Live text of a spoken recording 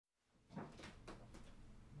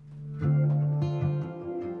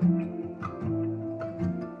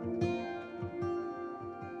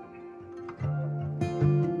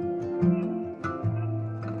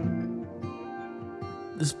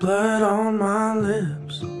There's blood on my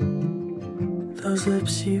lips, those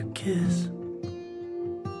lips you kiss.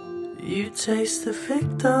 You taste the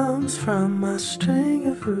victims from my string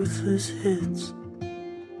of ruthless hits.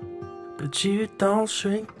 But you don't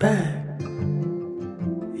shrink back,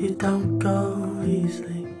 you don't go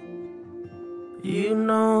easily. You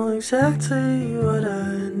know exactly what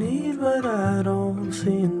I need, but I don't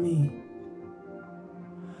see in me.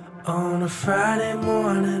 On a Friday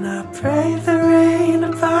morning I pray the rain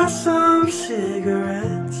to buy some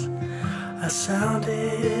cigarettes. I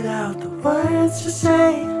sounded out the words to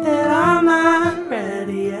say that I'm not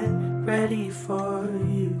ready yet, ready for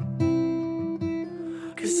you.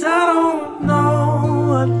 'Cause I don't know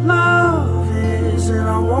what love is, and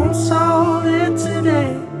I won't solve it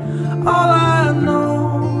today. All I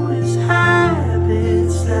know is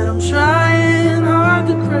habits that I'm trying hard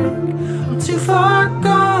to break. I'm too far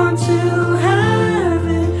gone to have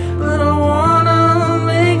it, but I wanna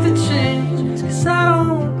make the change. 'Cause I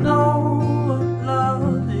don't know what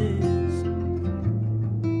love is,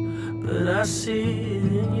 but I see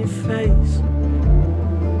it in your face.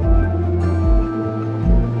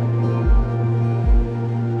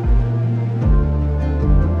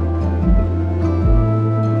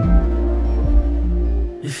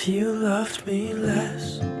 If you loved me less,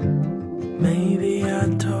 maybe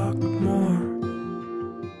I'd talk more.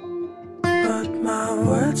 But my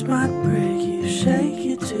words might break you, shake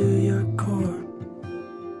you to your core.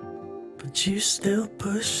 But you still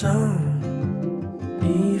push on,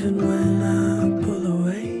 even when I pull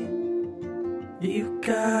away. You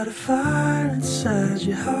got a fire inside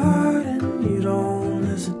your heart and you don't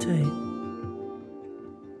hesitate.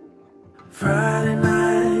 Friday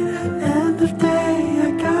night at end of day, I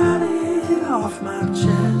got it off my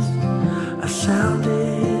chest. I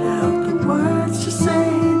sounded out the words to say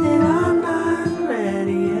that I'm not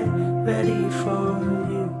ready yet, ready for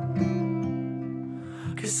you.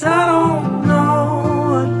 'Cause I don't know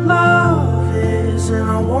what love is, and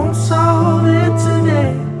I won't solve it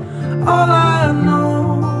today. All I know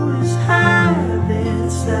is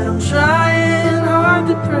habits that I'm trying hard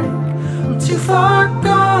to break. I'm too far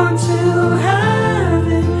gone to have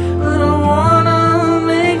it, but I wanna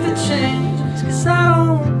make the change. 'Cause I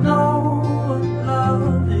don't know what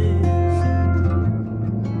love is,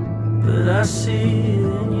 but I see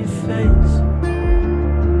it in your face.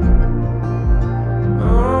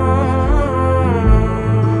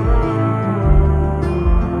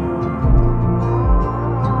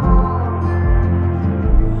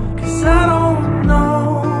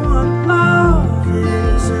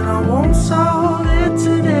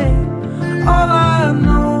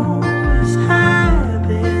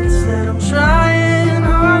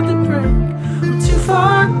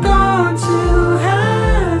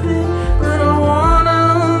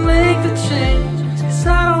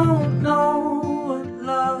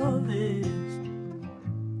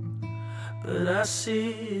 But I see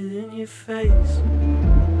it in your face.